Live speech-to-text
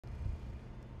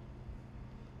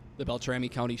The Beltrami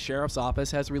County Sheriff's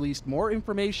Office has released more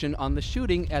information on the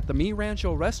shooting at the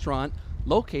Rancho restaurant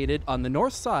located on the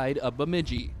north side of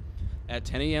Bemidji. At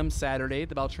 10 a.m. Saturday,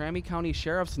 the Beltrami County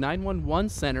Sheriff's 911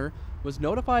 Center was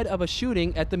notified of a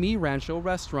shooting at the Rancho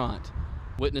restaurant.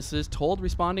 Witnesses told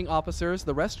responding officers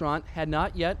the restaurant had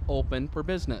not yet opened for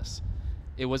business.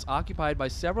 It was occupied by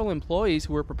several employees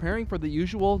who were preparing for the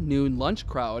usual noon lunch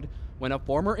crowd when a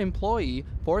former employee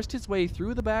forced his way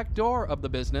through the back door of the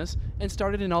business and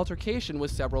started an altercation with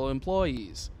several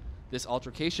employees. This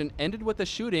altercation ended with a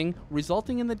shooting,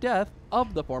 resulting in the death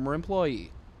of the former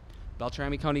employee.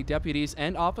 Beltrami County deputies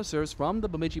and officers from the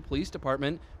Bemidji Police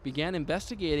Department began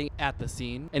investigating at the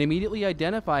scene and immediately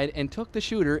identified and took the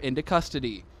shooter into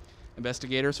custody.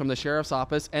 Investigators from the Sheriff's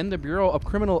Office and the Bureau of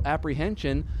Criminal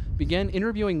Apprehension began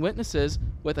interviewing witnesses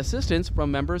with assistance from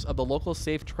members of the local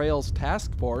Safe Trails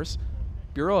Task Force,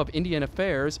 Bureau of Indian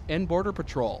Affairs, and Border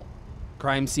Patrol.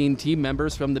 Crime scene team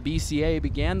members from the BCA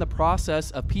began the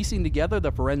process of piecing together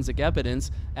the forensic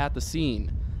evidence at the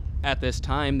scene. At this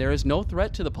time, there is no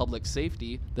threat to the public's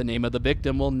safety. The name of the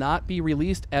victim will not be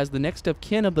released as the next of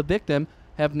kin of the victim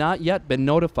have not yet been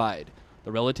notified.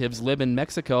 The relatives live in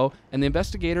Mexico, and the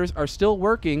investigators are still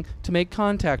working to make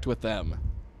contact with them.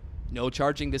 No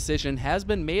charging decision has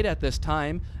been made at this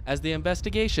time, as the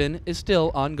investigation is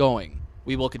still ongoing.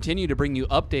 We will continue to bring you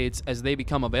updates as they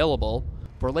become available.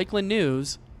 For Lakeland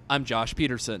News, I'm Josh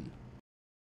Peterson.